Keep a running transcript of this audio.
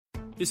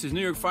This is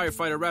New York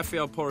firefighter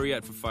Raphael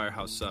Porriette for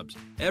Firehouse Subs.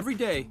 Every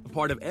day, a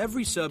part of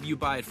every sub you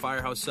buy at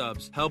Firehouse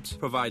Subs helps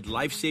provide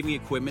life-saving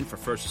equipment for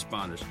first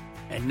responders.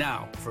 And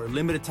now, for a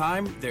limited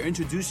time, they're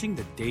introducing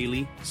the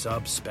Daily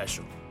Sub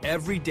Special.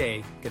 Every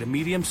day, get a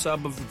medium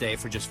sub of the day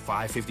for just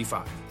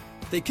 $5.55.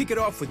 They kick it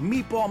off with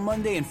Meatball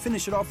Monday and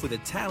finish it off with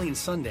Italian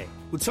Sunday,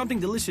 with something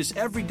delicious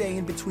every day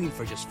in between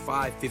for just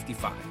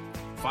 $5.55.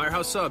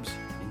 Firehouse Subs.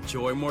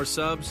 Enjoy more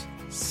subs,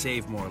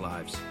 save more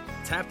lives.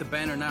 Tap the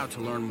banner now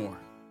to learn more.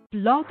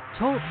 Blog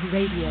Talk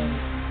Radio.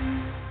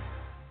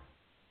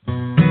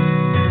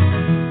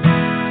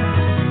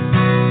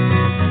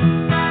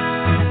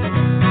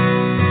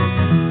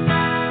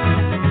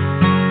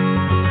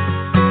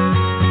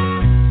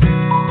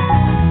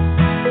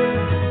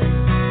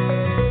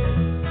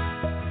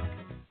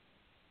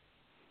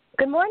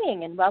 Good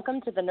morning and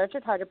welcome to the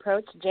Nurtured Heart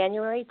Approach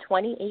January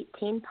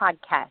 2018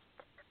 podcast.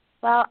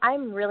 Well,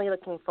 I'm really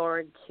looking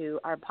forward to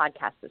our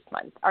podcast this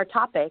month. Our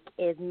topic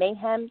is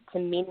Mayhem to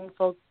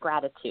Meaningful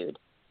Gratitude,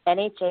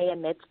 NHA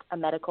Amidst a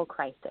Medical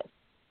Crisis.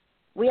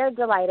 We are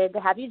delighted to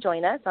have you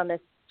join us on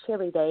this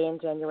chilly day in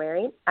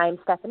January. I'm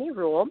Stephanie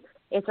Rule,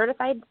 a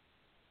certified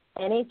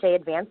NHA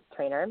advanced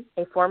trainer,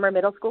 a former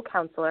middle school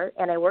counselor,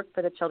 and I work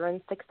for the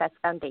Children's Success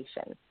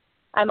Foundation.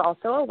 I'm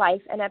also a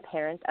wife and a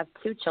parent of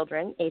 2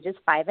 children, ages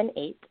 5 and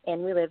 8,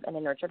 and we live in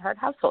a Nurtured Heart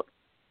household.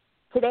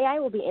 Today I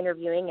will be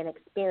interviewing an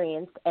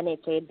experienced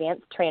NHA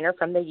advanced trainer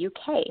from the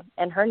UK,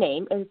 and her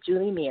name is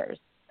Julie Mears.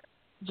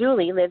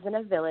 Julie lives in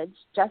a village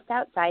just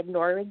outside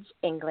Norwich,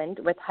 England,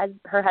 with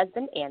her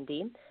husband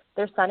Andy,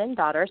 their son and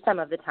daughter some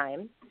of the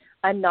time,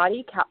 a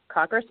naughty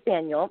Cocker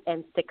Spaniel,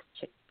 and 6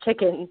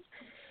 chickens.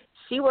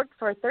 She worked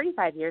for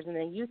 35 years in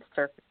the youth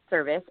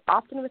service,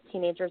 often with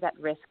teenagers at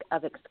risk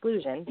of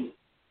exclusion,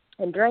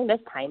 and during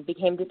this time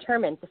became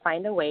determined to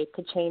find a way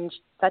to change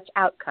such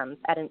outcomes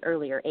at an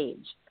earlier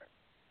age.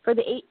 For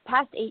the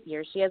past 8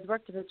 years, she has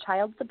worked as a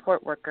child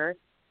support worker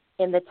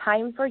in the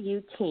Time for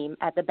You team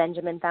at the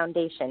Benjamin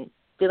Foundation,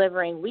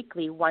 delivering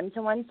weekly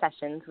one-to-one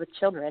sessions with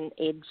children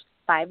aged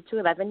 5 to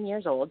 11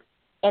 years old,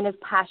 and is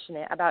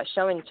passionate about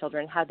showing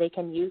children how they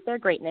can use their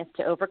greatness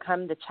to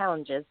overcome the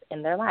challenges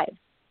in their lives.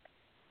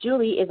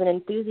 Julie is an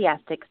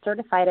enthusiastic,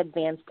 certified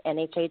advanced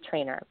NHA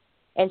trainer,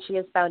 and she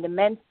has found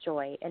immense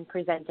joy in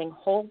presenting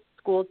whole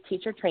school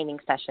teacher training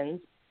sessions,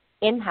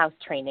 in-house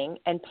training,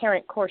 and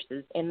parent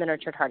courses in the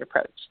Nurtured Heart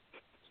Approach.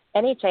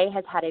 NHA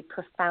has had a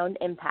profound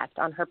impact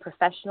on her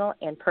professional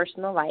and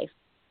personal life,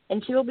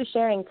 and she will be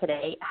sharing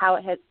today how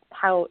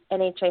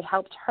NHA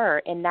helped her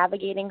in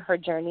navigating her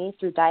journey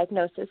through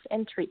diagnosis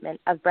and treatment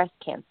of breast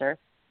cancer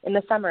in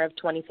the summer of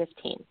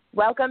 2015.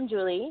 Welcome,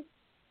 Julie.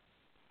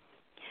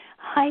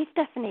 Hi,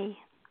 Stephanie.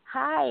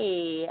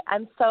 Hi.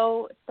 I'm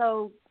so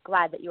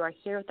glad that you are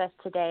here with us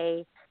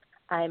today.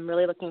 I'm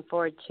really looking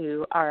forward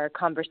to our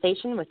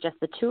conversation with just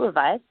the two of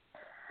us,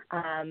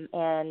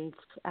 and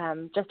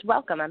just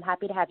welcome. I'm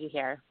happy to have you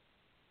here.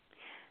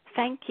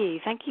 Thank you.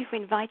 Thank you for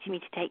inviting me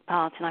to take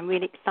part, and I'm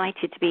really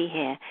excited to be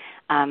here,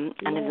 and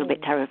a little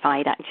bit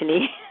terrified,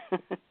 actually.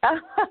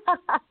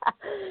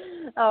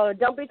 Oh,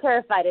 don't be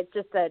terrified. It's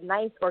just a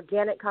nice,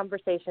 organic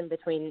conversation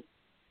between,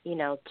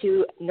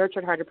 2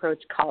 Nurtured Heart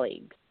Approach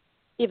colleagues,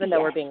 even though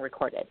we're being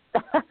recorded.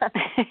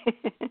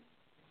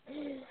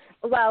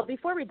 Well,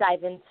 before we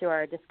dive into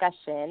our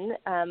discussion,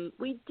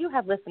 we do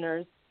have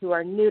listeners who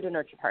are new to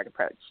Nurtured Heart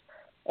Approach.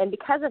 And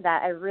because of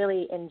that, I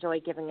really enjoy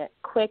giving a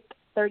quick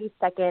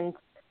 30-second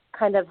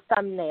kind of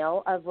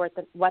thumbnail of what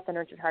the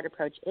Nurtured Heart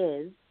Approach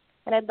is.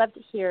 And I'd love to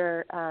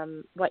hear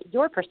what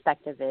your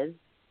perspective is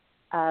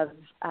of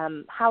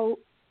how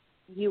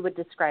you would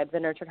describe the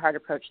Nurtured Heart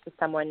Approach to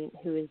someone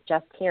who is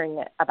just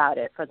hearing about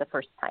it for the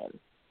first time.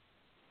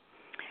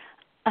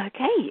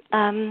 Okay.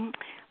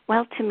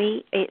 Well, to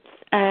me, it's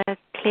a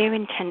clear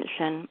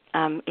intention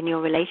in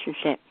your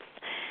relationships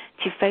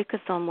to focus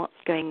on what's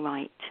going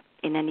right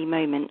in any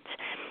moment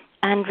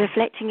and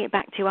reflecting it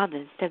back to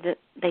others so that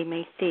they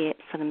may see it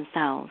for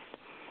themselves.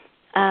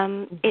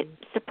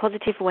 It's a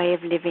positive way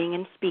of living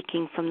and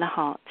speaking from the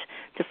heart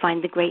to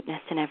find the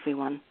greatness in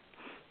everyone.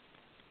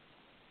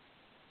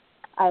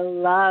 I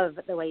love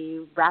the way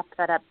you wrap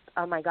that up.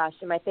 Oh, my gosh.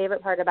 And my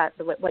favorite part about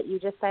what you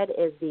just said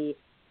is the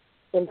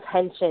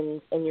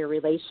intentions in your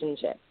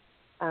relationship.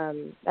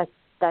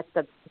 That's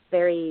a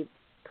very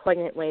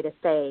poignant way to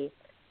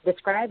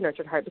describe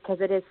Nurtured Heart,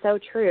 because it is so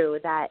true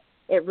that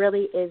it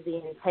really is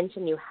the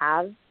intention you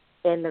have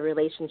in the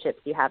relationships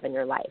you have in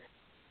your life.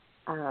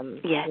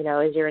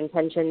 Is your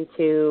intention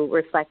to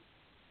reflect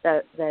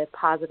the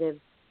positive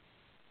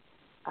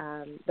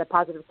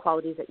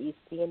qualities that you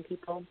see in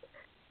people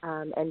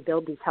and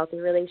build these healthy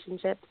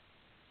relationships,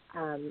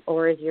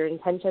 or is your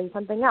intention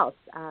something else?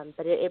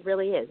 But it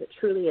really is. It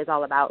truly is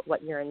all about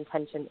what your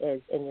intention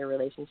is in your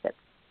relationships.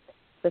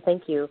 So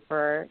thank you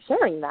for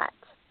sharing that.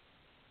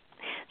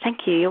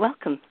 Thank you. You're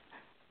welcome.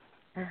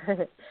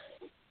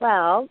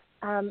 Well,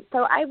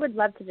 so I would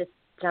love to just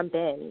jump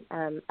in.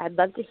 I'd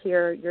love to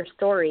hear your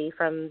story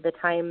from the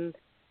time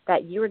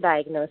that you were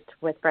diagnosed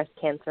with breast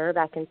cancer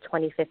back in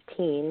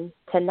 2015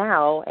 to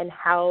now, and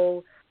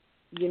how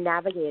you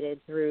navigated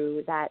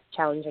through that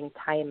challenging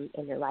time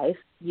in your life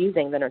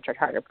using the Nurtured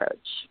Heart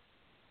approach.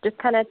 Just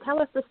kind of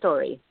tell us the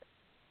story.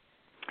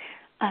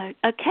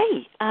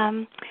 Okay.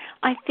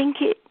 I think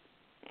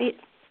it's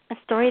a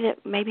story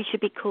that maybe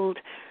should be called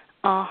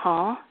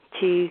aha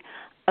to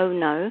oh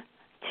no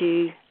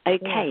to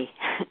okay.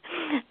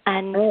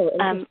 And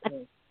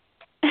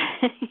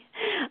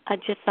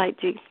I'd just like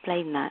to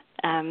explain that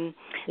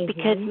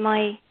because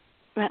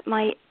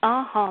my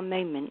aha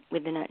moment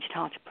with the Nurtured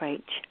Heart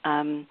approach,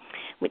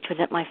 which was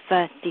at my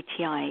first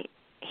CTI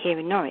here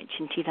in Norwich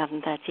in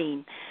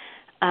 2013,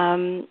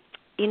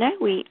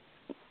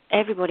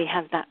 everybody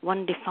has that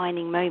one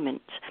defining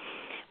moment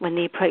when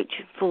the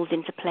approach falls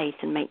into place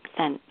and makes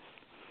sense.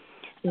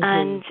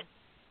 And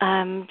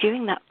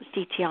during that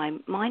CTI,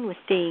 mine was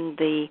seeing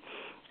the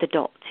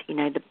dot,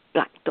 the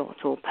black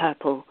dot or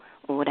purple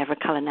or whatever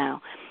colour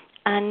now,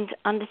 and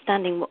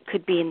understanding what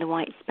could be in the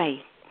white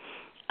space,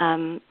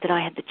 that I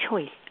had the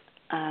choice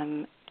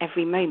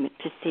every moment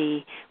to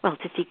see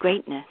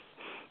greatness.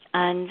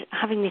 And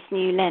having this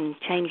new lens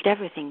changed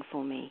everything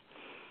for me.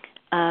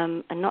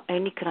 And not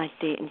only could I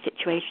see it in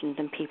situations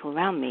and people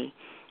around me,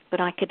 but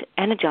I could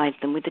energize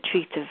them with the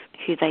truth of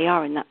who they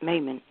are in that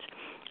moment.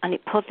 And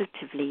it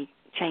positively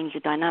changed the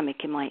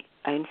dynamic in my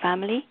own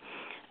family,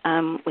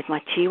 with my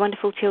 2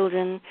 wonderful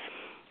children,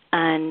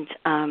 and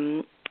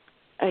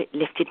it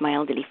lifted my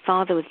elderly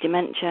father with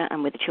dementia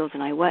and with the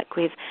children I work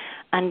with,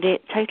 and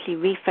it totally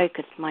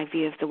refocused my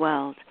view of the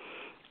world.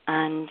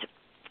 And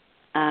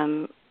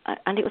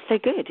it was so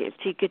good. It was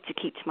too good to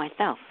keep to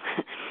myself,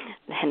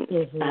 hence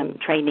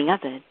training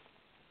others.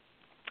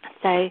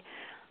 So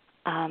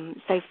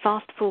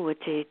fast forward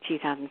to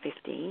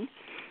 2015,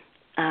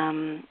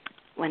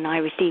 when I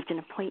received an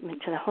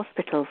appointment to the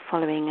hospital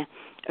following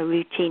a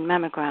routine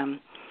mammogram.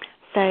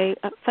 So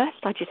at first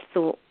I just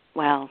thought,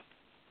 well,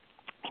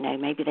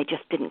 maybe they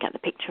just didn't get the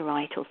picture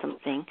right or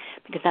something,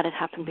 because that had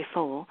happened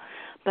before.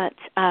 But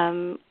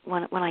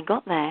when I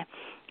got there,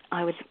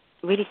 I was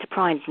really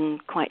surprised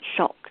and quite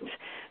shocked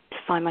to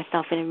find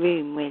myself in a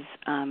room with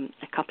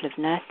a couple of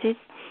nurses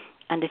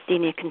and a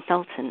senior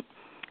consultant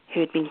who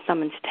had been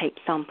summoned to take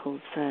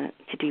samples to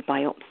do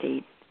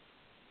biopsies.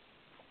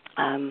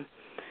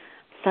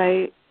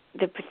 So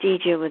the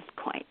procedure was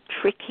quite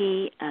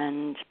tricky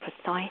and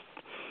precise,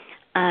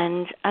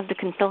 and as the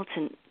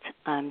consultant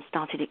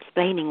started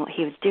explaining what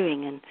he was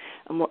doing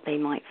and what they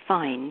might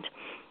find,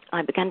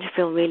 I began to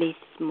feel really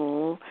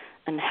small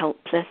and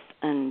helpless,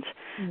 and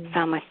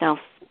found myself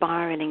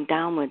spiraling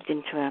downwards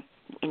into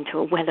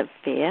a well of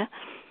fear.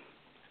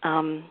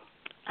 And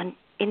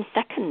in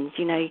seconds,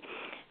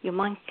 your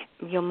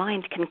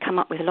mind can come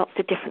up with lots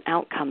of different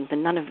outcomes,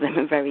 and none of them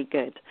are very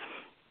good.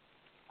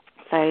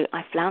 So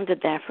I floundered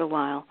there for a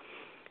while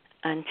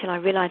until I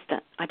realized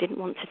that I didn't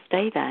want to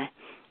stay there.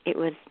 It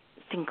was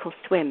sink or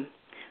swim.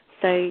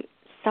 So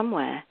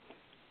somewhere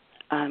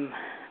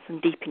from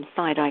deep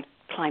inside, I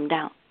climbed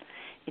out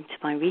into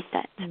my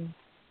reset.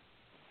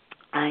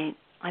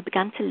 I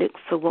began to look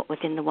for what was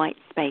in the white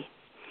space.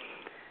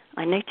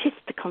 I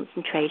noticed the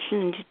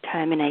concentration and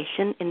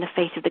determination in the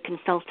face of the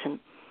consultant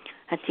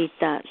as he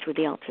searched with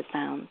the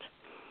ultrasound.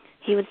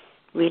 He was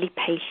really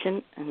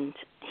patient, and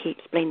he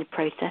explained the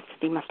process as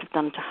he must have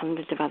done to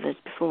hundreds of others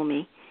before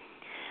me.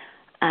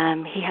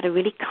 He had a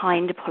really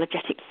kind,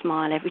 apologetic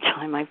smile every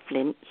time I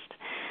flinched.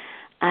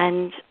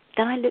 And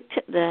then I looked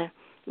at the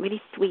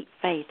really sweet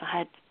face. I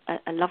had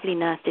a lovely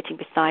nurse sitting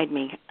beside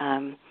me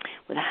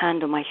with a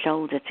hand on my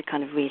shoulder to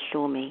kind of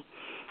reassure me.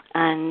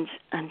 And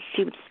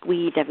she would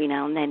squeeze every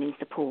now and then in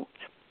support.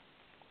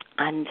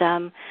 And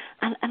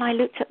I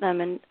looked at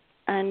them and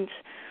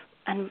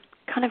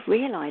kind of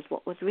realized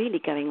what was really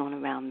going on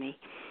around me,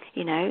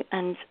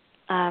 and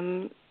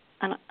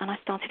I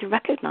started to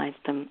recognize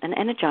them and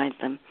energize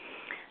them.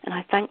 And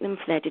I thanked them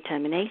for their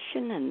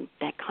determination and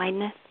their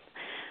kindness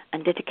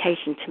and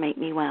dedication to make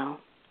me well.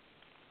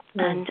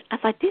 And as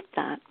I did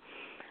that,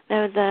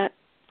 there was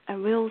a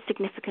real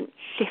significant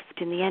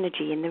shift in the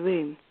energy in the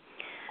room.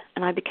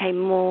 And I became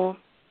more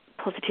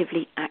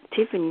positively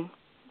active in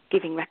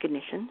giving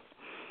recognitions.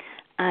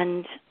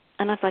 And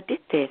as I did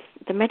this,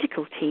 the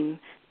medical team,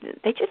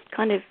 they just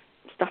kind of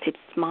started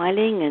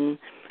smiling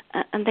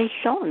and they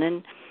shone,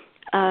 and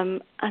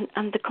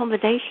the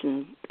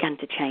conversation began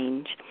to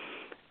change,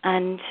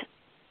 and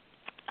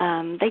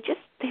they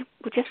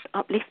were just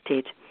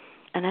uplifted.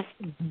 And as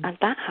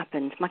that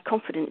happened, my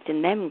confidence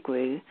in them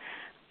grew,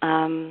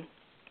 and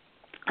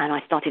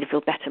I started to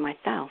feel better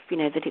myself,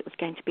 that it was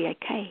going to be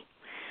okay.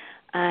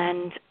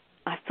 And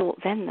I thought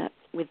then that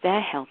with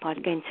their help, I was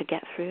going to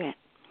get through it.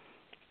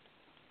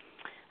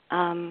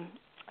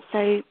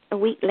 So a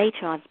week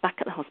later, I was back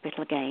at the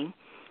hospital again.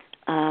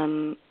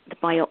 The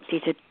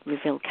biopsies had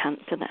revealed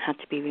cancer that had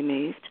to be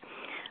removed.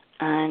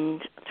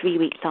 And 3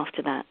 weeks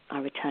after that, I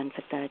returned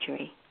for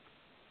surgery.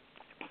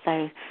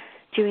 So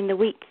during the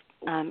weeks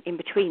in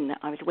between that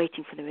I was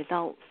waiting for the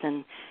results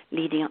and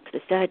leading up to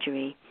the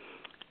surgery,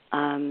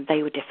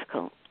 they were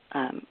difficult.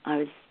 I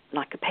was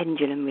like a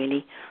pendulum,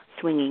 really,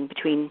 swinging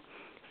between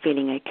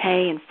feeling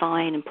okay and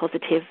fine and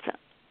positive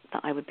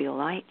that I would be all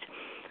right,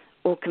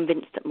 or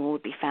convinced that more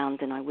would be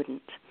found and I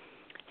wouldn't.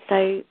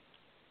 So,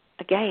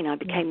 again, I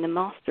became the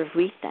master of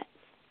resets,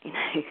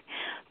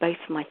 both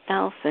for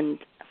myself and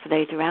for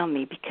those around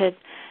me, because,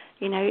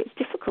 it's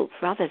difficult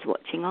for others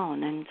watching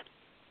on.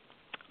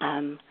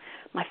 And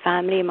my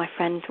family and my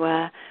friends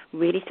were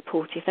really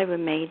supportive. They were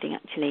amazing,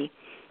 actually.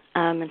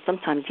 And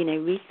sometimes,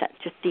 resets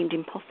just seemed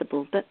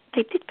impossible, but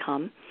they did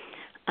come.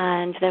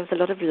 And there was a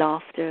lot of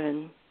laughter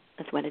and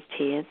as well as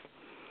tears.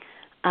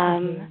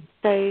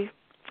 So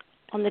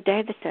on the day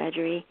of the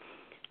surgery,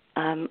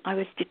 I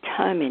was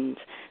determined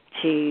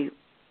to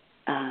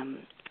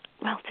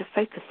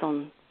focus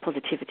on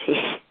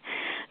positivity.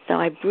 So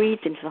I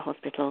breathed into the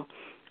hospital,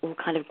 all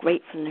kind of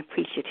grateful and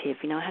appreciative.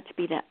 I had to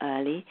be there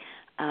early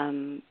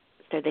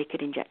so they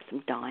could inject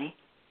some dye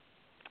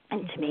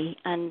into me.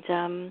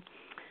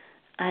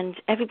 And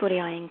everybody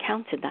I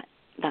encountered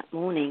that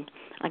morning,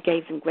 I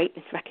gave them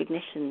greatness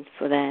recognitions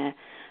for their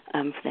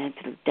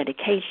sort of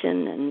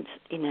dedication and,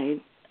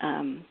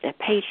 their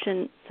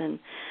patience. And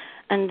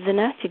the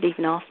nurse had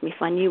even asked me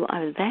if I knew what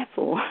I was there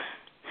for.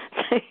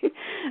 So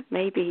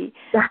maybe,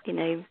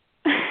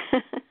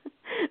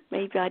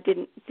 maybe I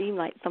didn't seem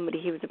like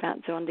somebody who was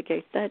about to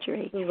undergo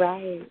surgery.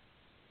 Right.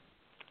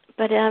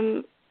 But,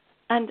 and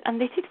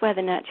this is where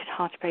the Nurtured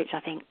Heart approach, I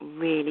think,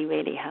 really,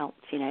 really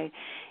helped, in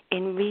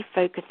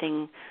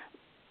refocusing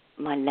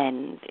my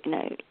lens,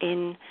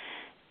 in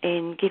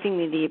giving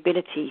me the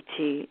ability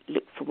to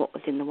look for what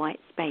was in the white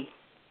space.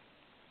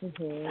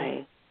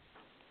 So,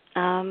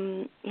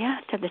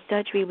 so the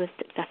surgery was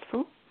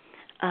successful.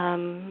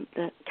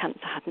 The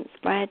cancer hadn't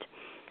spread,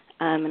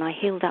 and I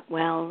healed up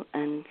well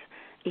and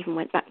even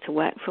went back to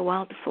work for a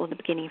while before the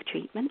beginning of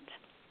treatment.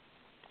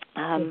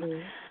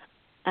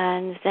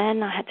 And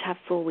then I had to have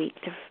 4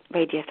 weeks of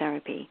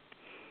radiotherapy.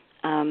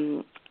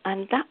 And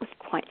that was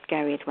quite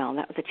scary as well.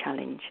 That was a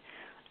challenge.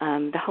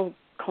 The whole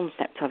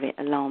concept of it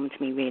alarmed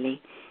me,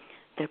 really.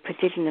 The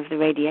precision of the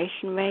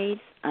radiation rays,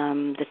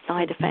 the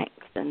side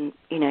effects, and,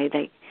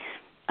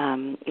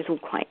 it's all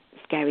quite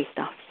scary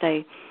stuff.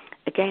 So,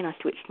 again, I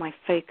switched my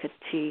focus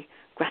to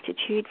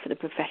gratitude for the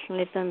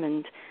professionalism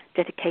and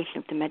dedication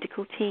of the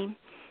medical team.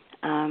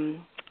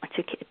 I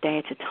took it a day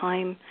at a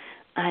time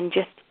and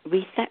just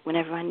reset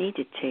whenever I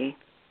needed to.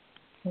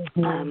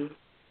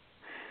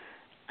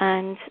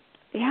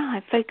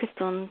 I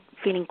focused on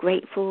feeling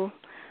grateful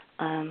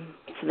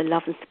for the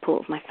love and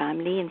support of my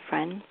family and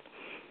friends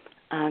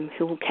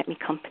who all kept me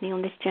company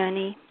on this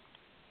journey.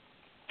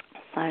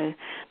 So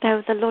there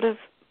was a lot of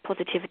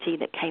positivity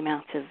that came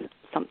out of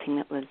something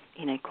that was,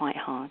 quite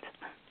hard.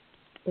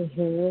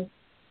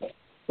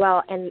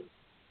 Well, and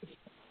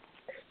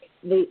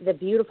the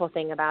beautiful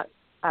thing about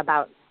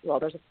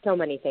there's so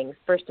many things.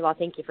 First of all,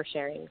 thank you for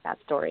sharing that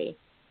story.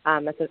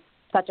 It's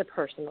such a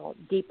personal,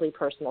 deeply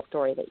personal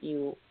story that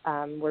you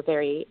were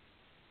very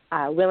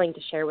willing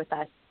to share with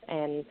us,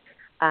 and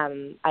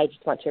I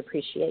just want to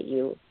appreciate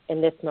you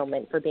in this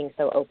moment for being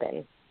so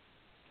open.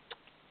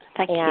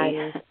 Thank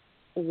you.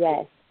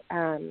 Yes.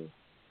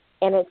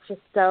 And it's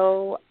just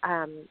so,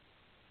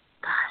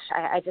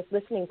 I just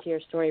listening to your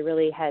story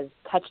really has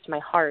touched my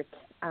heart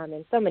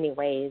in so many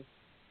ways.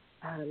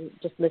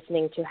 Just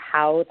listening to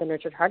how the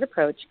Nurtured Heart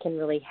approach can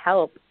really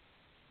help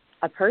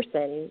a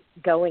person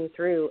going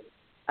through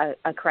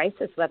a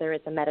crisis, whether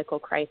it's a medical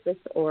crisis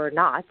or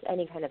not,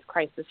 any kind of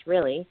crisis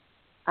really.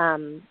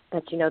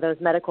 But, those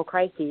medical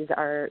crises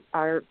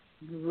are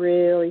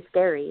really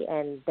scary,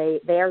 and they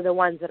are the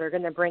ones that are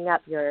going to bring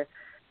up your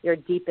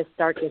deepest,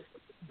 darkest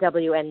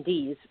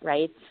WNDs,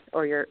 right?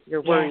 Or your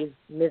worries,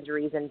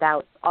 miseries, and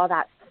doubts, all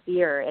that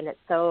fear. And it's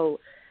so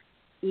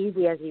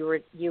easy, as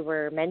you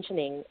were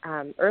mentioning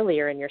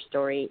earlier in your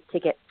story, to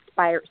get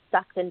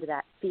sucked into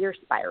that fear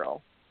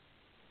spiral.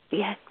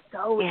 Yes.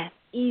 So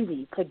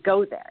easy to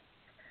go there.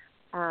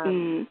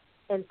 And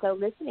so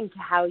listening to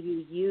how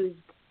you used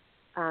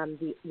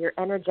your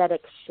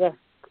energetic shift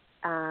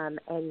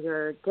and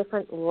your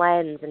different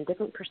lens and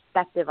different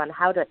perspective on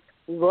how to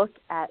look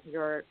at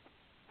your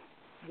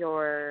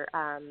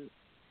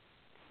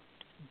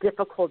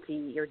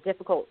difficulty, your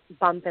difficult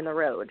bump in the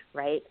road,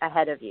 right,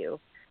 ahead of you,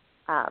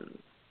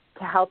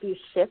 to help you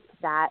shift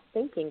that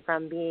thinking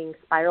from being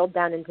spiraled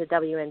down into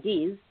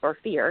WNDs or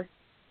fear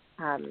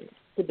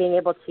to being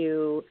able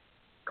to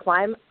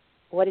climb.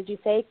 What did you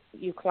say?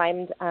 You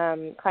climbed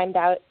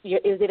out.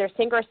 It was either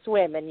sink or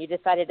swim, and you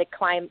decided to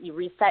climb. You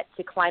reset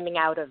to climbing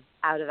out of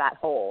that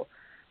hole.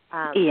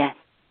 Yes.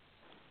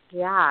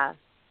 Yeah.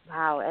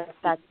 Wow.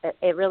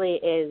 It really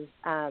is.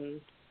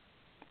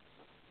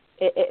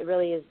 It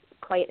really is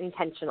quite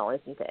intentional,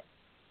 isn't it?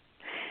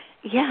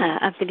 Yeah,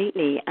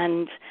 absolutely.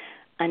 And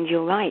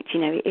you're right.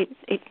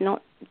 It's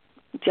not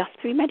just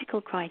through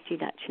medical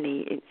crises.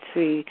 Actually, it's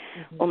through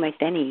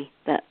almost any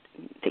that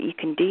you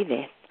can do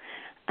this.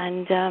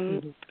 And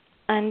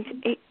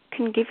it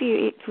can give you.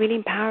 It's really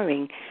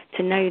empowering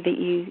to know that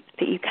you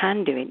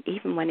can do it,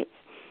 even when it's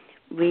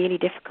really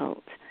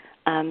difficult.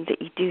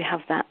 That you do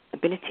have that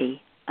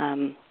ability.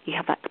 You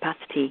have that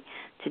capacity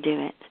to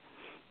do it.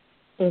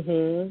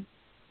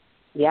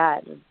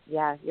 Yeah,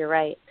 you're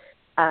right.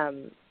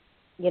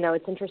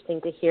 it's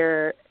interesting to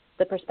hear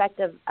the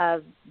perspective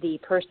of the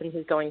person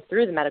who's going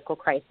through the medical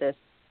crisis.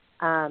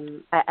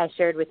 I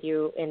shared with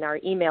you in our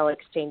email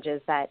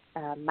exchanges that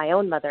my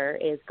own mother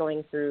is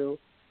going through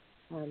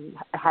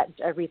had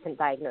a recent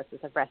diagnosis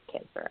of breast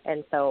cancer.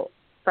 And so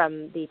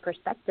from the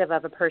perspective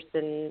of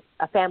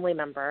a family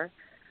member,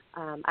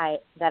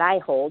 I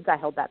hold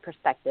that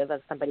perspective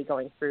of somebody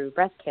going through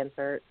breast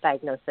cancer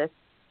diagnosis.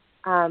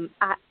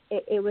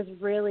 It was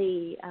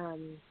really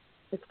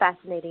it's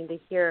fascinating to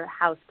hear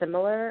how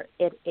similar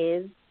it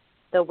is,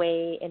 the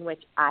way in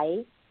which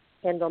I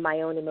handle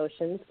my own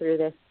emotions through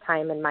this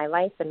time in my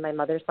life and my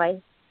mother's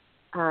life,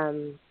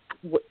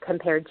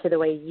 compared to the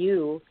way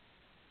you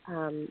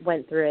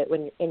went through it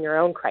when in your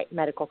own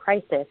medical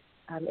crisis.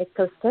 It's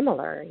so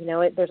similar.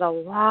 There's a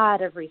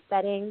lot of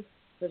resetting.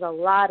 There's a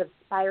lot of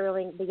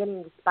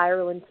beginning to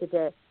spiral into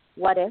the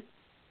what if.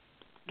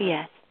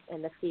 Yes.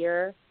 And the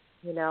fear,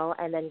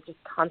 and then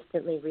just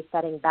constantly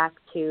resetting back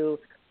to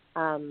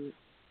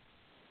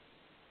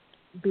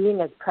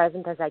being as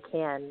present as I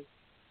can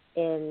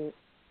in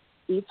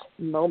each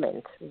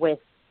moment with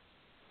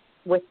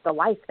the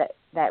life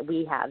that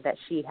we have, that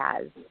she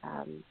has,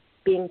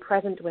 being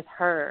present with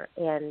her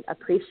and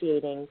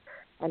appreciating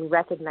and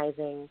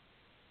recognizing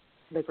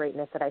the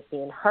greatness that I see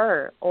in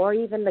her, or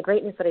even the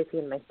greatness that I see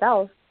in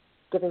myself,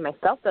 giving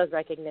myself those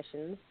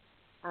recognitions,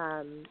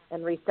 and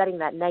resetting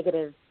that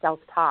negative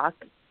self-talk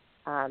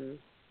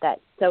that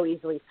so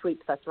easily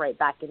sweeps us right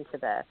back into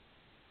the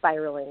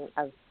spiraling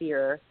of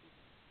fear.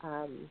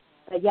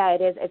 But yeah,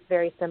 it's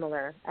very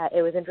similar.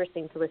 It was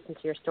interesting to listen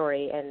to your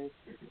story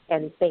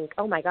and think,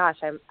 oh my gosh,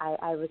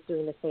 I was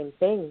doing the same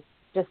thing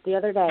just the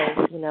other day.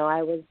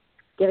 I was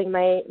giving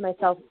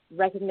myself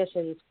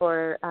recognitions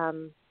for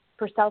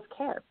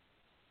self-care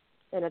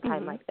in a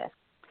time like this.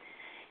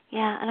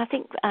 Yeah, and I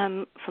think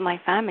for my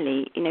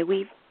family,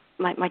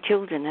 my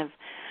children have,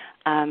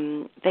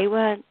 they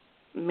were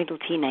middle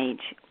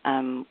teenage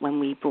when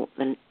we brought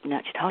the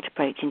Nurtured Heart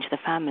approach into the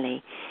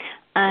family,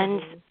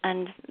 and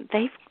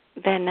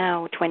they're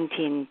now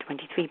 20 and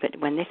 23. But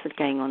when this was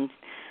going on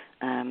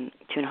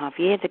 2.5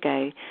 years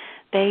ago,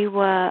 they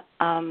were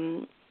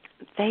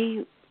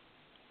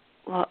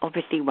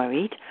obviously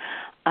worried.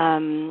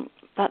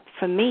 But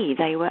for me,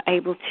 they were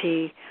able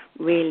to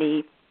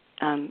really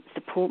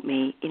support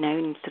me,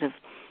 and sort of,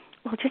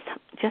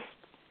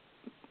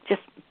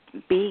 just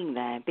being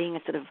there, being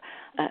a sort of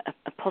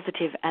a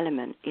positive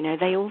element.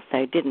 They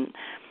also didn't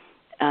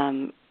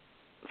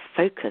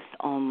focus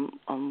on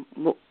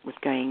what was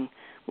going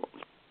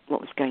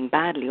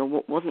badly or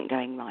what wasn't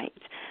going right.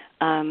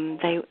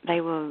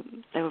 They were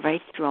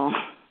very strong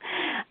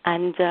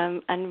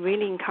and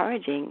really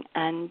encouraging.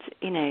 And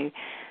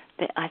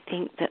I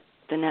think that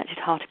the Nurtured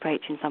Heart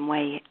approach in some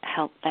way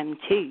helped them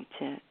too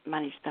to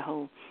manage the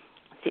whole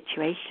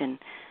situation,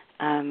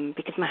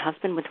 because my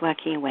husband was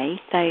working away,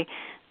 so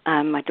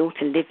my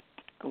daughter lived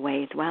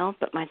away as well,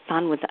 but my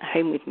son was at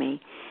home with me.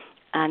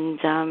 And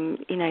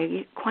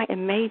quite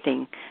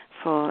amazing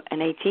for an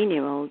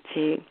 18-year-old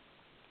to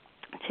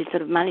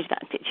sort of manage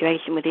that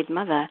situation with his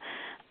mother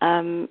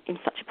in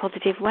such a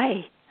positive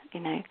way.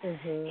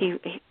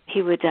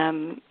 He would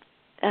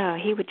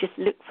just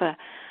look for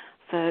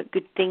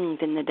good things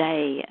in the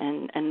day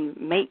and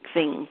make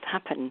things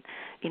happen,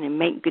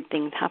 make good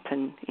things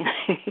happen.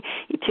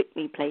 He took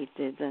me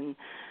places and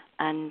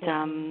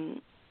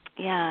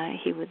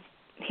he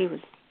was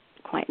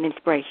quite an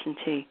inspiration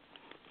too.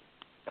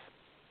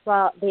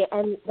 Well,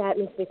 that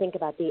makes me think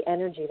about the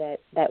energy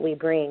that we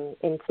bring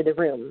into the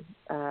room.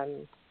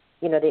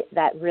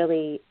 That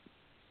really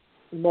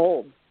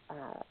molds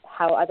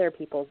how other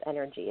people's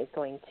energy is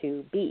going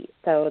to be.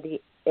 So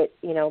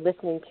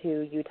listening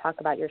to you talk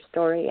about your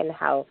story and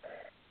how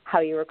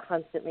you were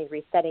constantly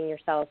resetting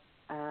yourself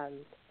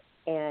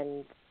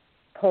and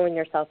pulling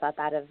yourself up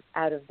out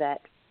of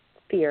that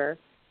fear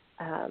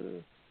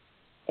and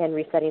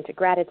resetting to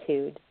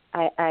gratitude,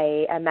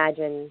 I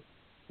imagine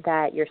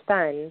that your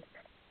son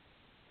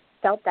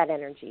felt that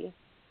energy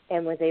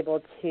and was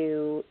able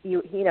to,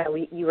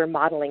 you were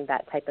modeling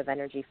that type of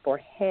energy for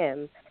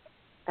him,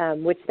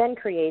 which then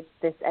creates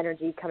this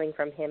energy coming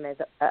from him as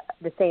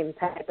the same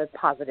type of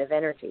positive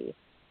energy.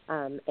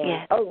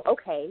 Yes. Oh,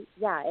 okay,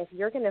 yeah, if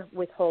you're going to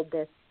withhold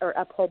this or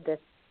uphold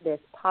this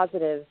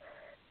positive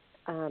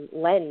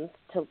lens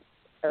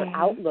or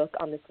outlook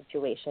on the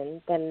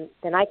situation, then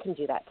I can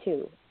do that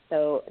too.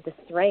 So the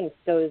strength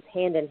goes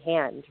hand in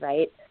hand,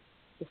 right?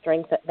 The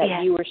strength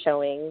that you were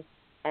showing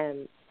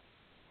and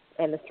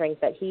the strength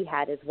that he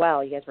had as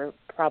well. You guys were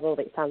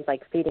probably, it sounds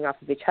like, feeding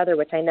off of each other,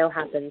 which I know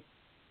happens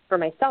for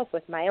myself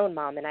with my own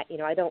mom. And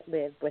I don't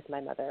live with my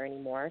mother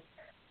anymore.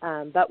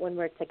 But when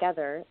we're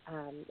together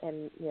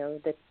and,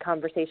 the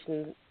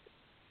conversations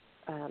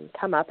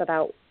come up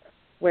about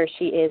where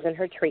she is in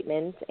her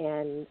treatment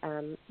and,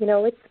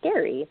 it's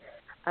scary.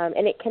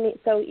 And it can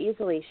so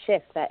easily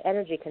shift, that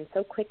energy can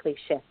so quickly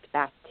shift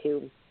back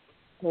to,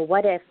 well,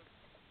 what if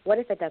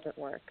it doesn't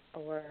work?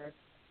 Or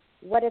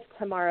what if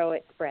tomorrow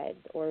it spreads?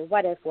 Or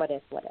what if?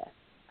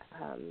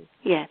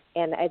 Yes.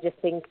 And I just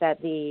think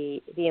that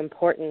the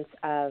importance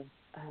of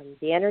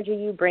the energy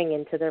you bring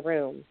into the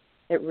room,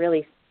 it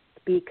really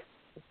speaks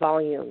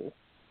volumes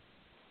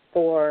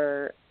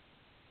for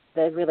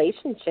the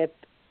relationship,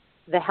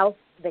 the health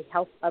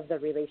of the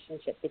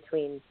relationship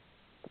between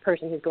the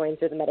person who's going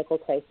through the medical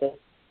crisis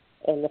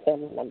and the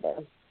family member.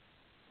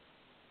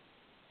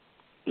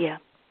 Yeah,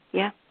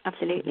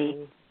 absolutely.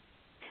 Mm-hmm.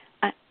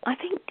 I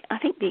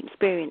think the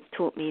experience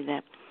taught me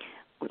that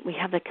we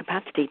have the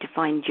capacity to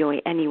find joy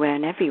anywhere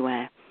and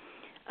everywhere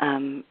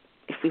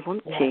if we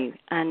want to,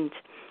 and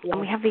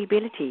we have the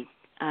ability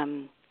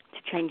to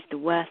change the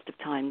worst of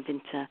times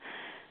into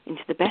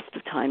the best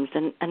of times.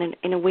 And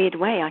in a weird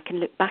way, I can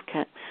look back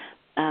at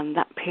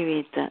that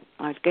period that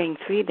I was going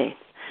through this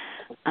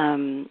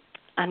and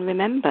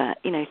remember,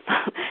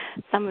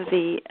 some of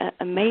the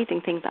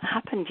amazing things that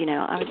happened.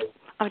 I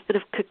was sort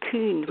of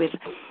cocooned with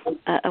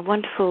a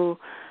wonderful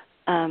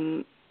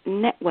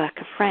network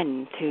of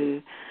friends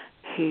who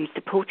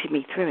supported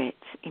me through it,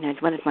 as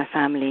well as my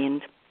family,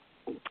 and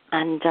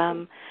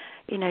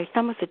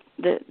some of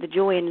the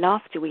joy and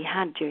laughter we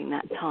had during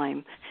that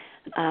time,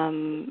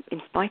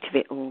 in spite of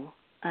it all,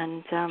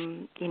 and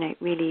it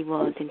really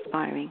was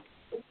inspiring.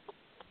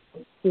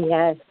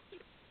 Yes.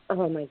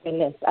 Oh my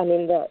goodness. I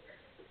mean,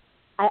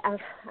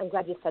 I'm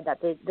glad you said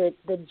that.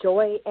 The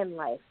joy in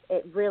life,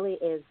 it really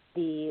is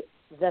the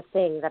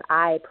thing that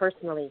I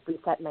personally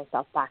reset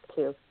myself back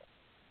to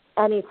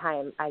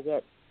anytime I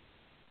get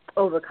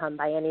overcome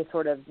by any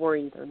sort of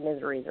worries or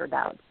miseries or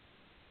doubts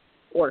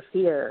or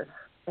fear,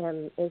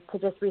 is to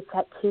just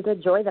reset to the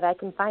joy that I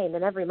can find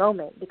in every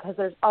moment, because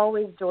there's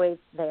always joy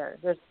there.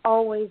 There's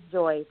always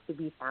joy to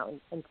be found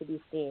and to be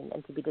seen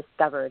and to be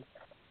discovered.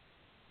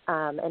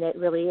 And it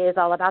really is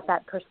all about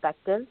that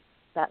perspective,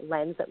 that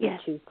lens that we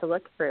choose to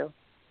look through.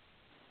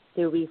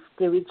 Do we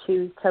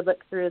choose to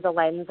look through the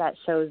lens that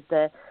shows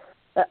that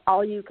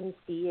all you can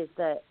see is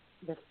the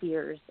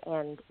fears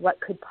and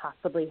what could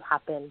possibly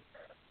happen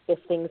if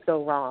things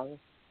go wrong?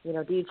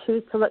 Do you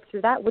choose to look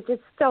through that, which is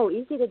so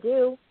easy to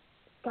do?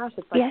 Gosh,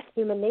 it's like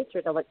human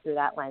nature to look through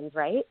that lens,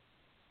 right?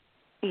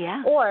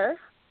 Yeah. Or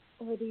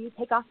do you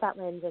take off that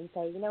lens and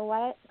say, you know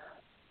what?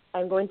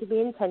 I'm going to be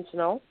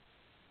intentional.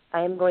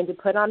 I am going to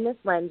put on this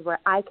lens where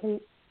I can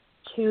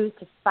choose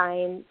to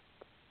find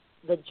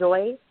the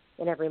joy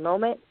in every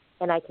moment,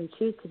 and I can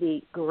choose to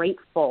be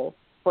grateful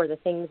for the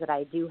things that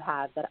I do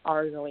have that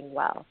are going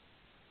well.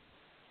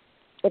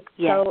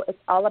 It's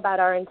all about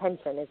our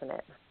intention, isn't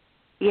it?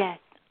 Yes,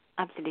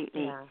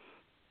 absolutely.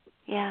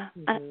 Yeah.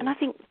 Mm-hmm. And I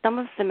think some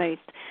of the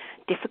most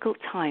difficult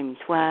times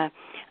were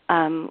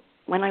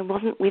when I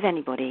wasn't with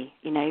anybody.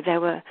 There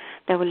were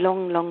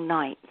long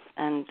nights,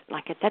 and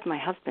like I said, my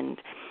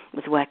husband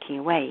was working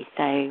away,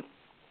 so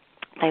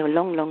they were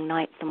long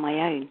nights on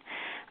my own.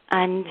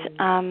 And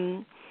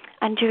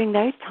and during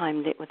those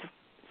times, it was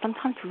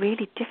sometimes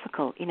really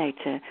difficult,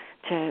 to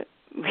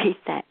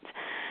reset.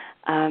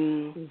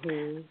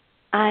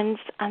 And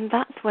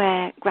that's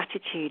where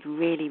gratitude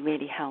really,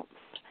 really helps.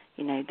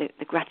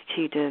 The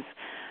gratitude of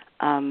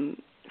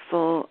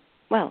for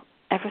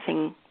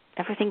everything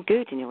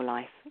good in your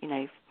life.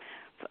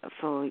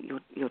 For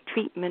your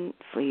treatment,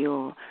 for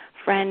your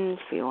friends,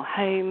 for your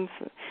home,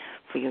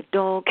 for your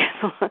dog.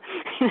 I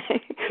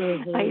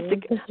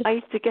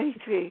used to go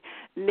through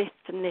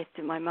lists and lists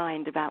in my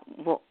mind about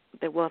what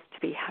there was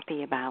to be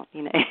happy about.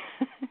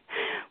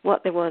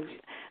 What there was,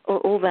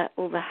 all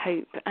the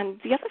hope. And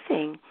the other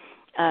thing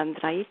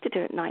that I used to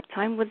do at night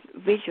time was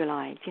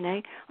visualize.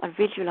 I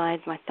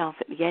visualized myself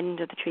at the end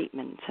of the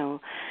treatment,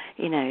 or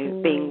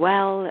being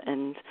well,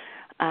 and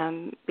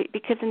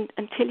because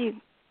until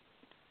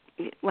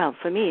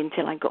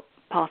until I got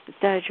past the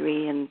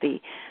surgery and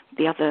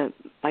the other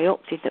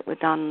biopsies that were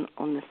done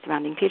on the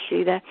surrounding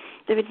tissue, there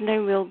is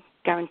no real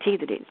guarantee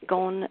that it's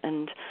gone,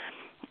 and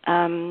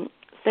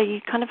so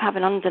you kind of have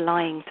an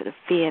underlying sort of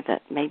fear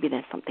that maybe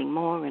there's something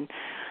more, and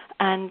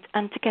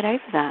to get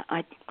over that,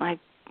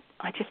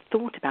 I just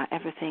thought about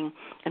everything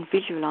and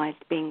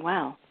visualized being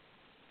well.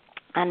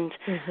 And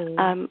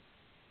and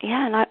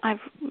I've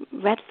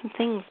read some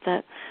things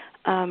that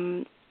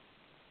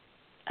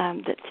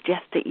that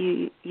suggest that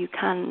you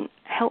can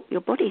help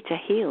your body to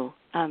heal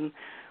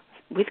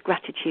with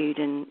gratitude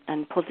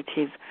and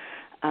positive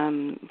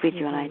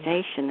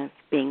visualization of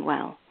being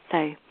well.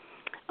 So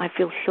I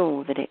feel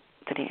sure that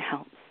it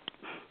helps.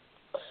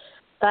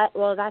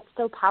 That's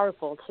so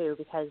powerful too,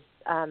 because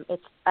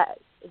it's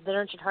the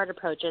Nurtured Heart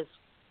approach is,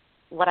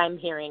 what I'm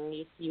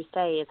hearing you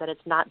say is that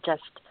it's not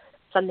just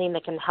something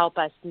that can help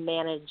us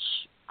manage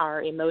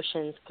our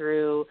emotions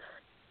through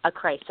a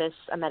crisis,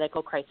 a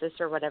medical crisis,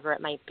 or whatever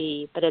it might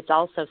be, but it's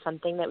also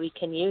something that we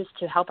can use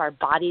to help our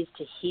bodies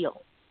to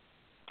heal.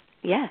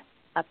 Yeah.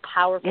 A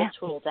powerful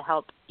tool to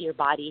help your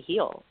body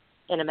heal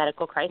in a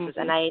medical crisis.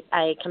 And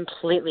I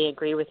completely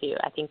agree with you.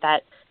 I think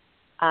that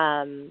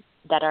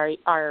that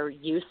our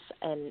use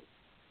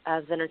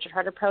of the Nurtured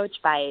Heart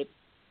approach, by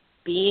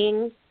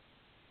being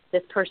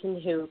this person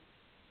who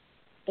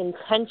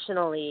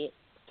intentionally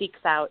seeks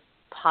out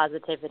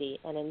positivity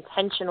and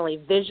intentionally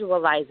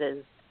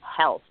visualizes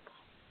health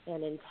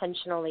and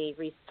intentionally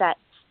resets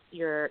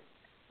your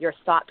your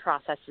thought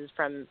processes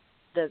from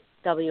the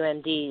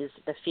WMDs,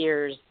 the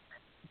fears,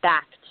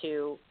 back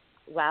to,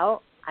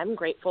 well, I'm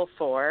grateful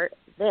for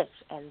this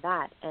and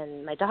that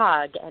and my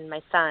dog and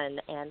my son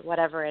and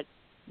whatever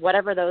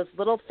those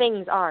little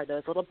things are,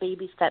 those little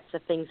baby steps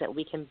of things that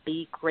we can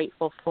be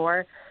grateful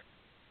for.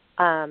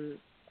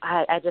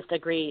 I just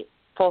agree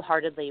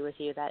full-heartedly with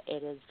you that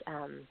it is.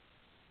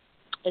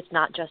 It's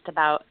not just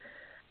about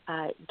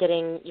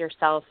getting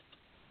yourself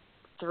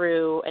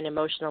through an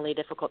emotionally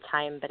difficult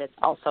time, but it's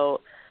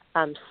also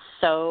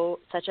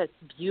such a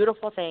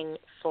beautiful thing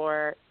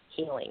for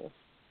healing,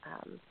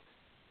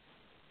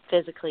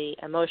 physically,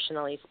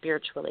 emotionally,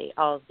 spiritually,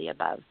 all of the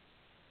above.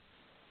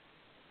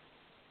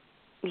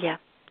 Yeah,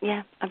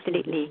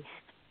 absolutely.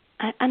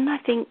 And I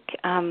think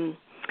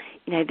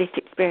this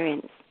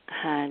experience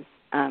has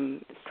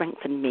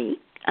strengthened me,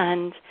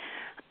 and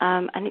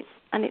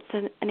it's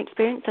an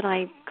experience that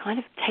I kind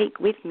of take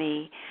with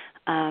me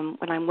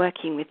when I'm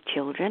working with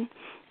children.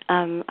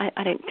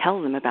 I don't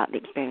tell them about the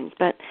experience,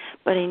 but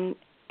in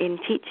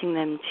teaching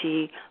them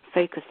to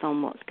focus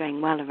on what's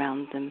going well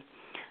around them,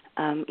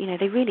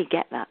 they really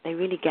get that. They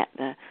really get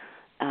the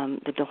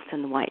dot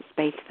and the white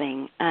space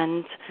thing,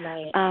 and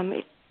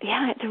right.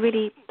 it's a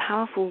really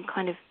powerful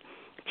kind of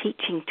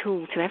teaching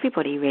tool to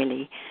everybody,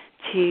 really,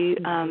 to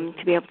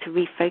be able to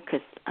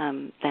refocus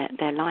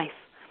their life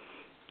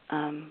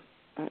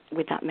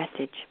with that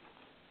message.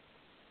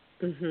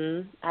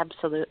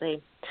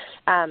 Absolutely.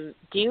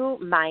 Do you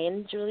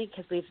mind, Julie,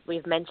 because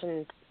we've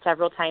mentioned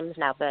several times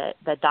now the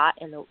dot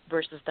and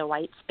versus the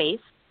white space.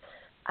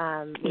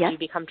 Would you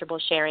be comfortable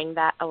sharing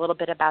that a little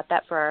bit about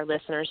that for our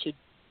listeners who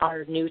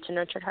are new to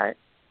Nurtured Heart?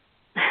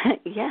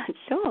 Yeah,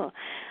 sure.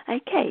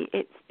 Okay,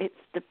 it's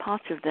the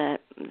part of the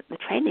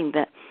training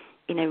that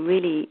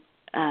really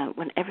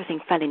when everything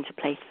fell into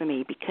place for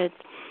me, because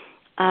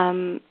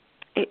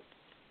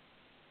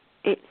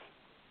it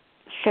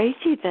shows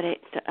you that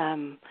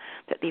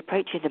that the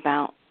approach is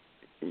about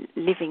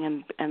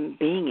living and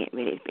being it,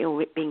 really,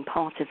 or it being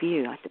part of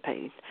you, I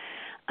suppose.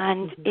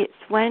 And it's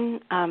when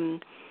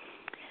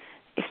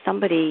if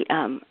somebody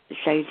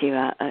shows you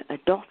a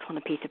dot on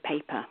a piece of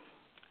paper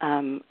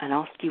and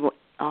asks you what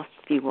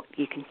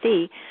you can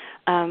see,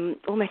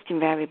 almost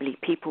invariably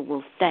people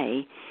will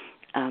say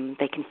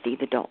they can see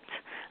the dot.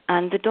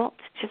 And the dot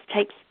just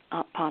takes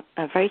up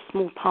a very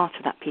small part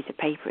of that piece of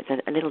paper. It's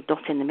a little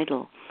dot in the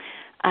middle.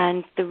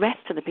 And the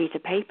rest of the piece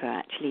of paper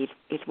actually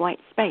is white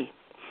space.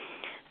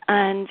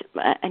 And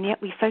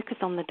yet we focus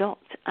on the dot.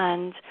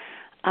 And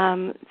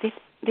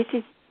this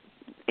is,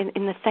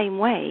 in the same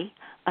way,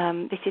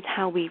 this is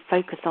how we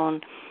focus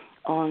on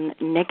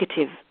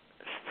negative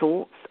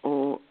thoughts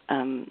or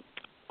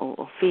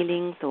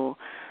feelings or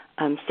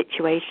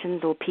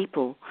situations or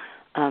people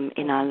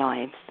in our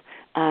lives.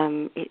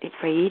 It's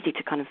very easy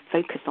to kind of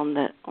focus on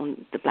the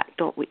black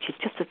dot, which is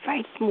just a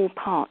very small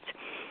part.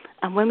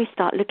 And when we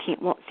start looking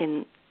at what's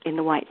in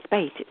the white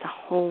space, it's a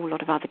whole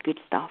lot of other good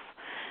stuff.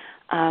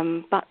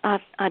 But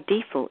our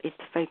default is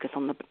to focus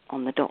on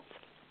the dots.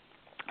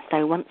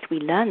 So once we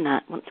learn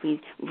that, once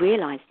we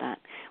realize that,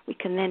 we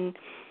can then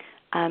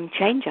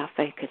change our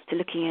focus to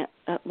looking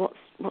at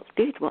what's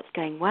good, what's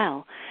going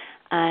well.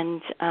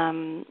 And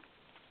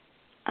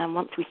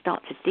once we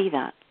start to see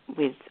that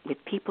with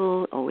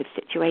people or with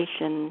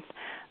situations,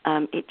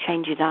 it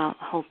changes our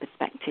whole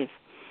perspective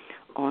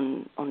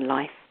on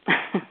life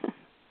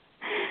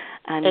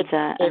and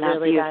our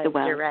really view does. of the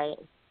world. You're right.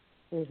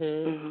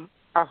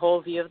 Our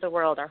whole view of the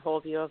world, our whole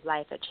view of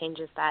life, it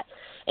changes that.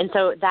 And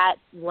so that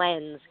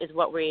lens is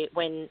what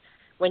when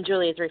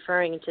Julie is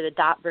referring to the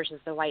dot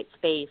versus the white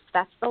space,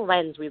 that's the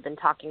lens we've been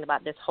talking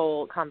about this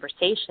whole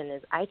conversation.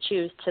 Is I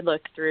choose to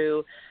look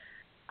through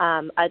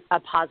a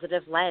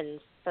positive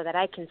lens so that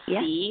I can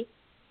see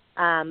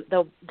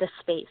the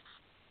space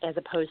as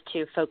opposed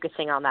to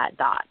focusing on that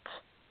dot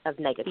of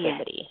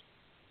negativity.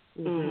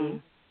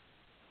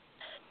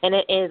 And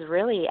it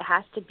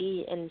has to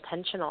be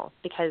intentional,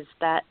 because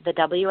the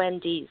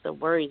WMDs, the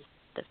worries,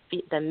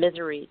 the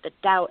misery, the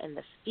doubt, and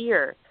the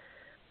fear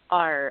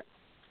have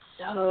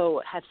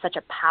such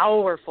a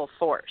powerful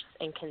force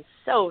and can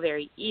so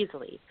very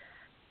easily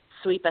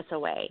sweep us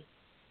away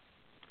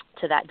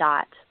to that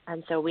dot.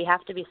 And so we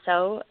have to be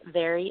so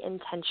very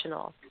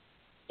intentional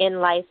in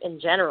life in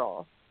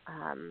general,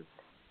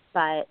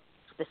 but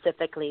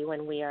specifically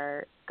when we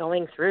are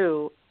going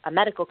through a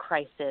medical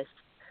crisis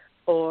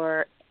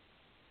or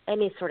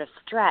any sort of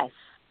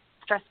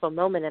stressful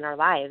moment in our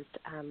lives,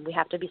 we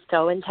have to be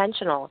so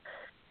intentional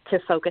to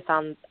focus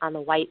on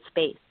the white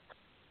space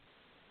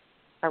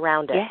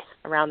around it,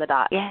 around the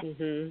dot. Yes.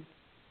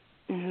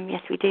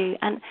 Yes, we do.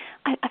 And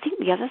I think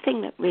the other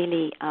thing that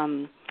really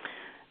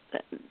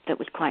that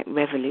was quite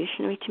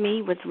revolutionary to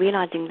me was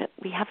realizing that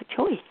we have a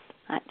choice,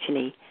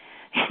 actually.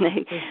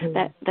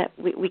 That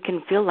we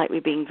can feel like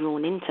we're being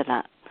drawn into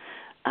that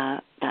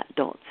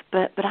dot,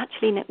 but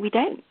actually no, we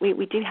don't.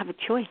 We do have a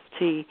choice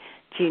to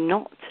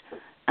not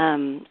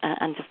and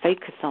to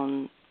focus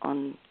on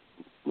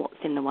what's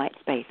in the white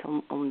space,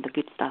 on the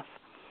good stuff.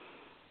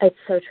 It's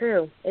so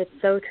true. It's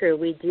so true.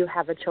 We do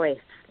have a choice.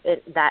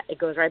 It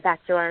goes right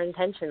back to our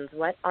intentions.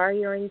 What are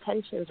your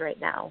intentions right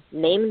now?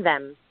 Name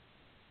them.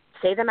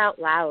 Say them out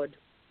loud.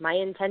 My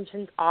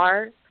intentions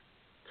are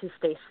to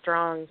stay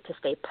strong, to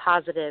stay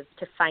positive,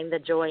 to find the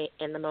joy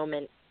in the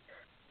moment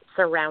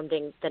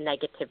surrounding the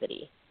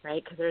negativity,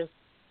 right? Because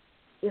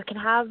you can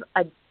have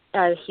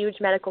a huge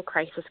medical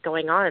crisis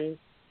going on,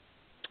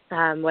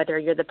 whether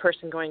you're the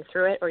person going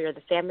through it or you're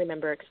the family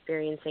member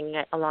experiencing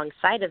it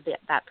alongside of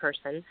that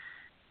person.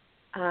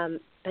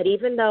 But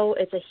even though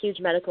it's a huge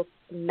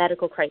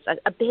medical crisis,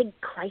 a big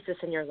crisis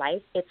in your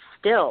life, it's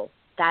still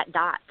that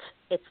dot.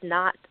 It's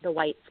not the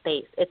white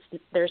space.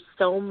 There's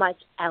so much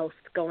else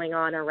going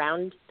on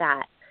around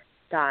that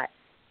dot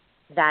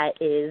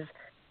that is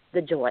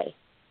the joy,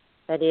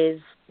 that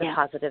is the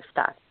positive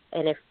stuff.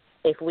 And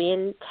if we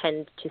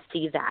intend to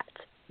see that,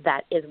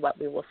 that is what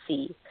we will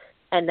see.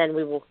 And then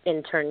we will,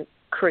 in turn,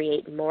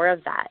 create more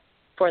of that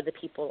for the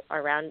people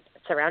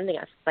surrounding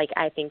us, like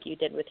I think you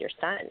did with your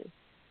son.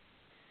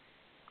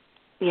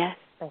 Yes.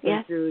 I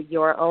think through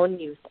your own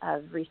use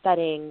of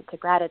resetting to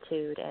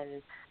gratitude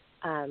and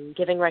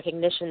giving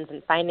recognitions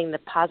and finding the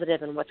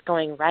positive and what's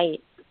going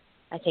right,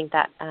 I think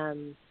that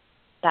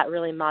that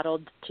really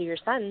modeled to your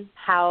son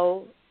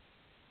how,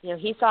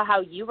 he saw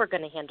how you were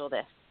going to handle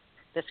this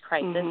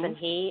crisis, and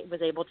he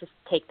was able to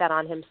take that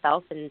on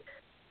himself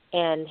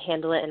and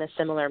handle it in a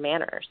similar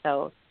manner.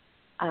 So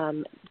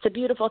it's a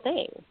beautiful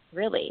thing,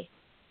 really,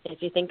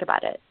 if you think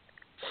about it,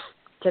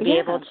 to be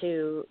able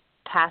to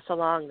pass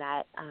along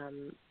that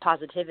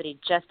positivity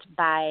just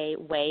by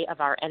way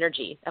of our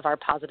energy, of our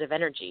positive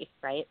energy,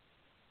 right?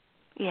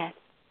 Yes.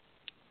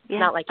 It's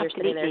not like you're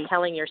sitting there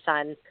telling your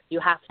son, you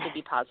have to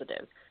be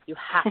positive, you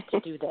have to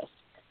do this,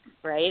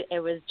 right? It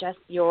was just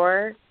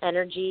your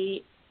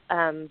energy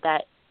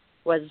that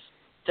was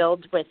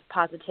filled with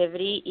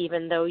positivity,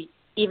 even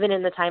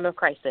in the time of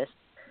crisis,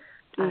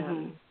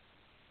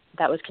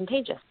 that was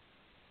contagious.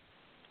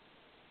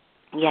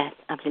 Yes,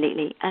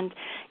 absolutely. And,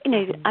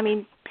 I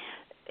mean,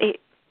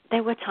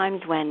 there were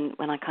times when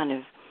I kind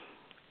of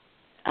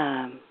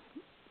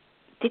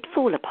did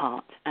fall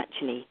apart,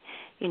 actually,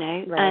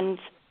 right.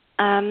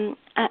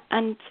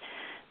 And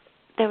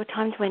there were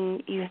times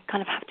when you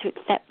kind of have to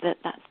accept that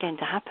that's going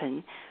to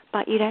happen,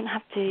 but you don't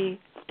have to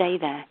stay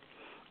there.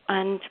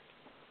 And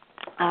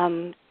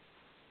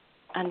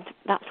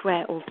that's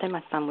where also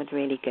my son was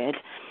really good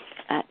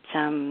at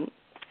kind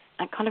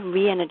of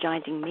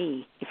re-energizing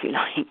me, if you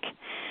like,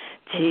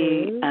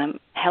 to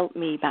help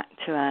me back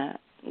to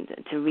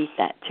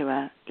reset to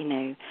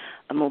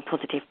a more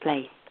positive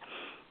place.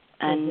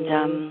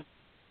 And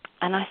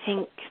I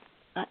think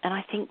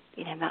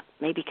that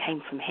maybe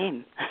came from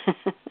him.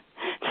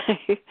 So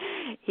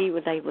he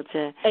was able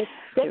to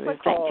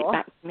reflect it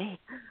back to me.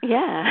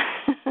 Yeah.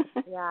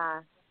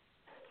 Yeah.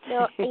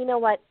 No, you know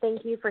what?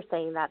 Thank you for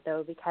saying that,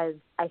 though, because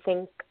I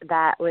think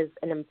that was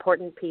an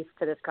important piece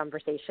to this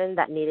conversation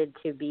that needed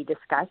to be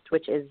discussed,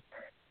 which is,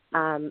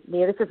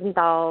 this isn't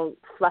all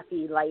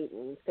fluffy, light,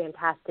 and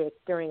fantastic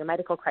during a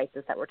medical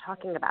crisis that we're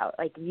talking about.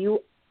 Like,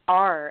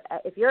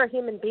 if you're a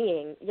human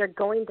being, you're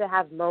going to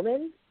have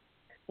moments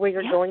where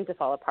you're going to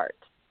fall apart,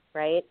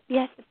 right?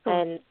 Yes, of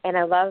course. And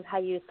I love how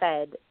you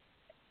said,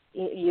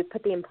 you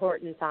put the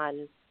importance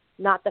on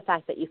not the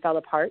fact that you fell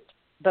apart,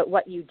 but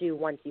what you do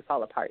once you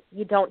fall apart.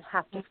 You don't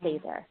have to stay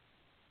there.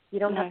 You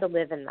don't have to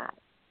live in that.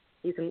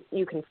 You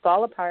can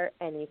fall apart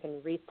and you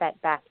can reset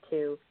back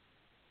to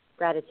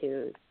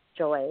gratitude,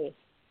 joy,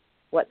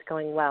 what's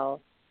going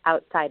well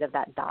outside of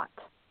that dot.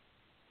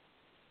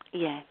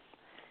 Yes.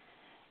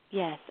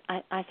 Yes.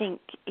 I think,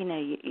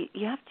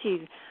 you have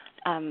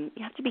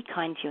to be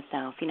kind to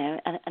yourself, and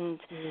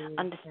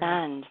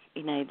understand,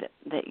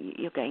 that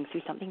you're going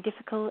through something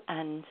difficult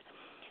and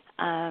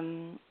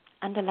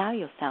allow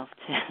yourself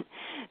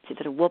to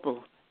sort of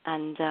wobble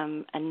and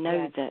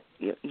know that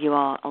you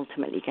are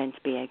ultimately going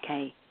to be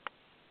okay.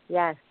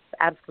 Yes,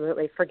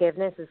 absolutely.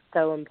 Forgiveness is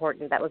so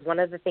important. That was one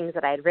of the things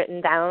that I had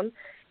written down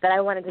that I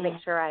wanted to make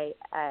sure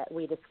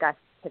we discussed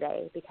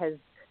today because,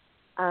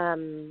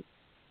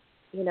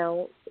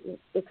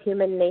 it's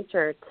human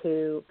nature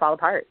to fall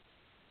apart.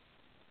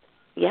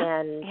 Yeah.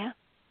 And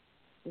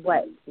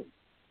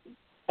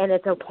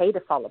it's okay to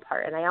fall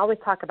apart. And I always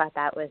talk about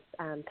that with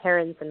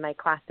parents in my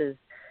classes.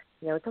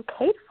 It's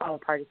okay to fall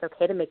apart. It's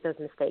okay to make those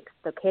mistakes.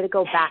 It's okay to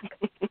go back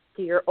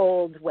to your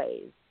old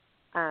ways.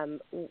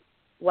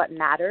 What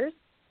matters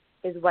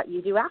is what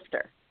you do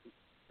after,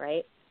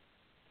 right?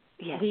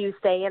 Yes. Do you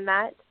stay in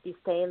that? Do you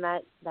stay in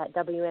that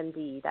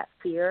WMD, that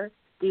fear?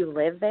 Do you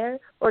live there?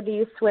 Or do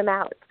you swim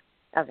out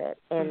of it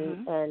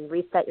and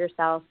reset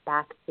yourself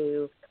back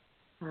to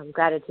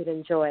gratitude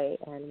and joy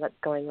and what's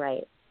going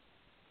right?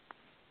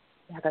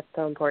 Yeah, that's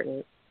so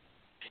important.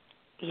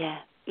 Yeah,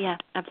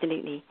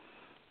 absolutely.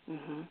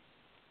 Mm-hmm.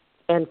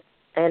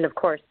 And of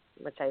course,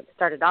 which I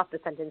started off the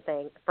sentence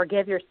saying,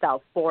 forgive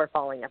yourself for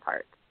falling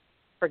apart.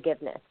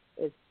 Forgiveness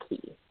is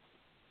key.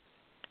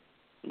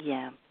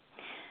 Yeah,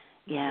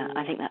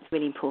 I think that's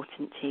really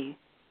important too.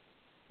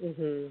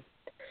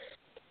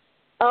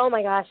 Oh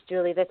my gosh,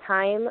 Julie, the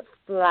time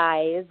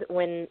flies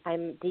when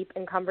I'm deep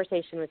in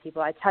conversation with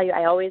people. I tell you,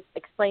 I always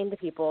explain to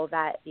people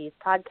that these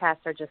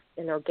podcasts are just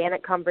an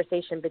organic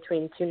conversation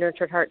between two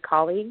Nurtured Heart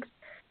colleagues.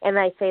 And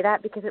I say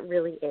that because it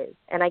really is.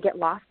 And I get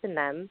lost in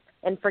them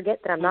and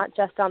forget that I'm not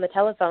just on the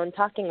telephone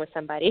talking with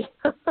somebody.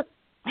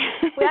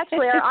 We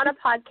actually are on a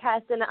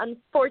podcast, and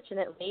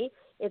unfortunately,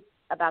 it's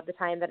about the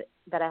time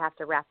that I have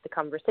to wrap the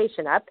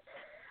conversation up.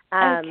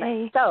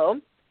 Okay.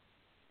 So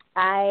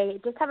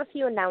I just have a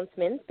few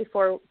announcements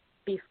before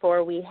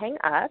we hang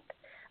up,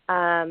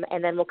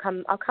 and then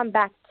I'll come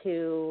back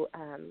to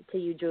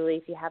you, Julie,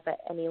 if you have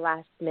any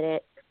last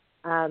minute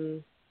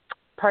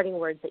parting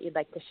words that you'd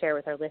like to share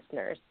with our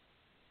listeners.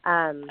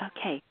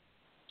 Okay.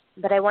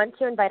 But I want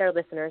to invite our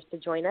listeners to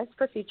join us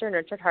for future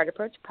Nurtured Heart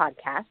Approach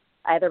podcasts,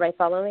 either by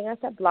following us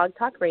at Blog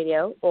Talk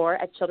Radio or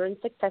at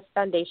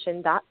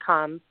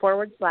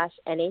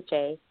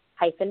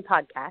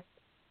childrensuccessfoundation.com/NHA-podcast,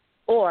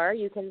 or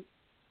you can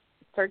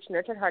search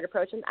Nurtured Heart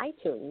Approach in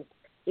iTunes.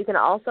 You can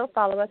also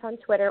follow us on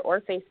Twitter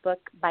or Facebook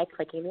by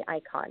clicking the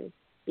icon.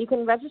 You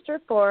can register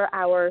for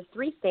our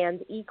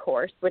 3-stand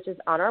e-course, which is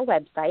on our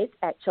website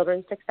at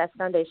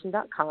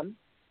childrensuccessfoundation.com.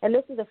 And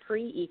this is a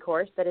free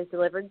e-course that is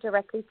delivered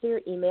directly to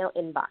your email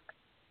inbox.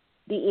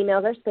 The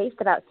emails are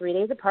spaced about 3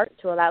 days apart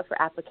to allow for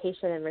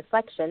application and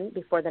reflection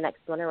before the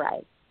next one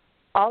arrives.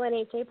 All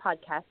NHA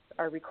podcasts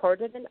are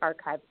recorded and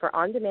archived for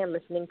on-demand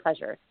listening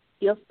pleasure.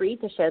 Feel free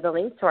to share the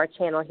link to our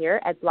channel here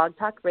at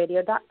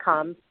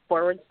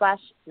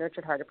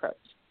blogtalkradio.com/Nurtured Heart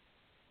Approach.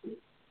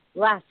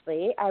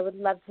 Lastly, I would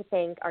love to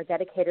thank our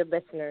dedicated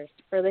listeners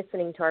for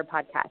listening to our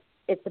podcast.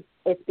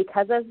 It's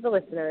because of the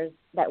listeners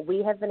that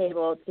we have been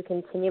able to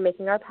continue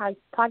making our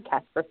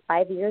podcast for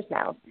 5 years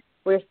now.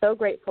 We're so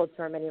grateful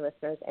to our many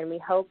listeners, and we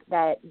hope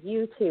that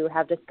you, too,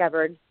 have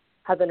discovered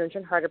how the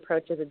Nurtured Heart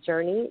Approach is a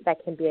journey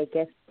that can be a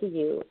gift to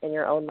you in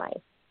your own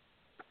life.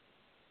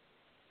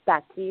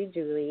 Back to you,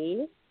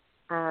 Julie.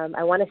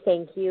 I want to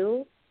thank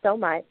you so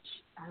much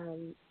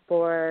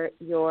for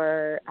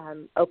your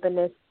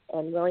openness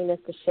and willingness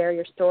to share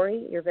your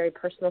story, your very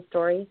personal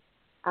story.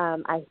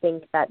 I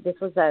think that this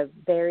was a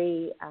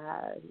very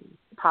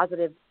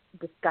positive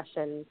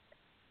discussion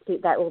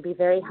that will be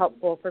very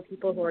helpful for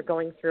people who are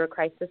going through a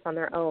crisis on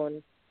their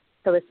own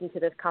to listen to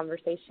this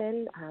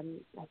conversation. I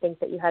think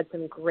that you had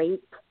some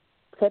great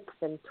tips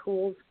and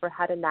tools for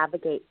how to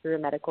navigate through a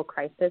medical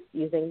crisis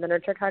using the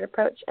Nurtured Heart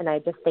Approach, and I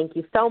just thank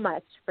you so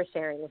much for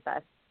sharing with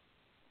us.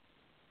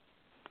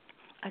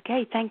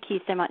 Okay, thank you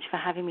so much for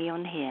having me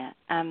on here.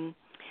 And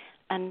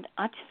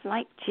I'd just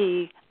like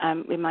to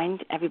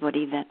remind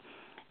everybody that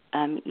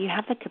you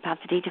have the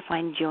capacity to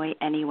find joy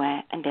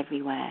anywhere and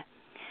everywhere.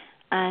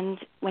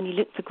 And when you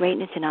look for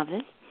greatness in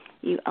others,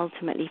 you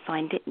ultimately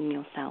find it in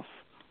yourself.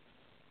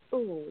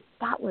 Ooh,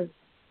 that was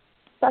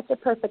such a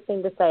perfect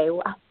thing to say.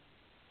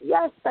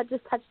 Yes, that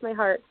just touched my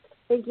heart.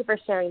 Thank you for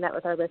sharing that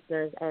with our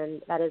listeners,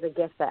 and that is a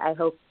gift that I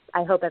hope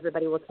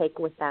everybody will take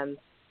with them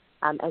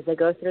as they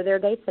go through their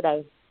day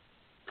today.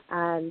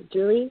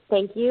 Julie,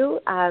 thank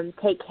you.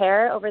 Take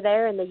care over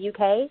there in the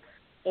UK,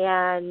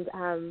 and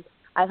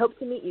I hope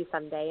to meet you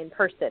someday in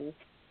person.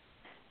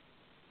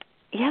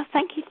 Yeah,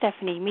 thank you,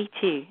 Stephanie. Me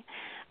too.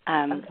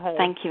 Okay.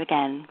 Thank you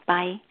again.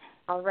 Bye.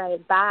 All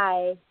right,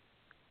 bye.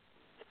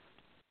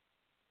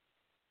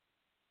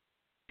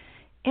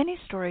 Any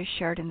stories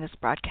shared in this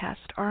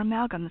broadcast are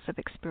amalgams of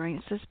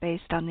experiences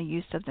based on the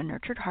use of the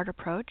Nurtured Heart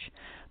Approach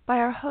by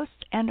our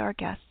hosts and our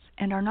guests,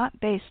 and are not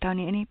based on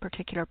any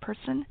particular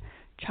person,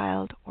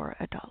 child, or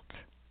adult.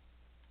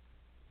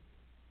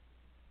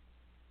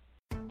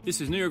 This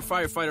is New York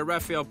firefighter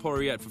Raphael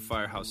Porriette for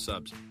Firehouse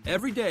Subs.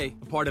 Every day,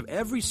 a part of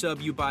every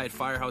sub you buy at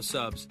Firehouse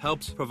Subs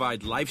helps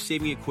provide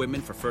life-saving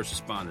equipment for first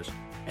responders.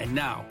 And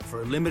now,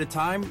 for a limited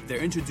time, they're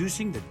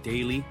introducing the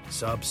Daily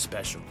Sub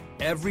Special.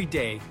 Every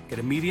day, get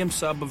a medium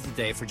sub of the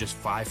day for just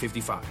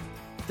 $5.55.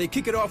 They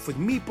kick it off with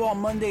Meatball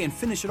Monday and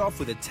finish it off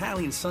with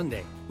Italian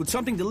Sunday, with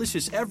something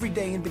delicious every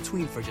day in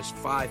between for just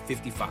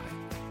 $5.55.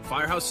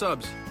 Firehouse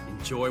Subs.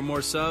 Enjoy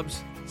more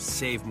subs,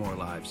 save more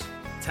lives.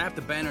 Tap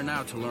the banner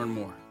now to learn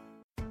more.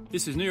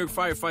 This is New York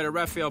firefighter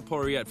Raphael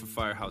Porriette for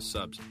Firehouse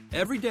Subs.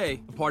 Every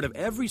day, a part of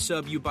every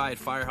sub you buy at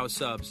Firehouse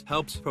Subs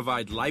helps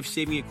provide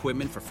life-saving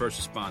equipment for first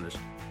responders.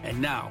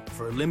 And now,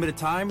 for a limited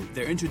time,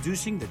 they're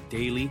introducing the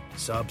Daily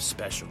Sub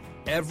Special.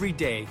 Every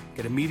day,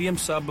 get a medium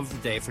sub of the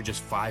day for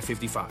just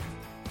 $5.55.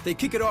 They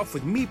kick it off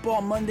with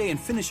Meatball Monday and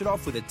finish it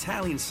off with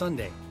Italian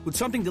Sunday, with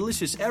something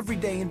delicious every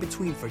day in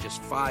between for just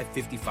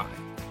 $5.55.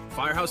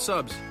 Firehouse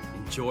Subs.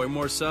 Enjoy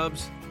more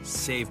subs,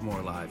 save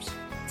more lives.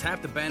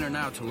 Tap the banner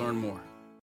now to learn more.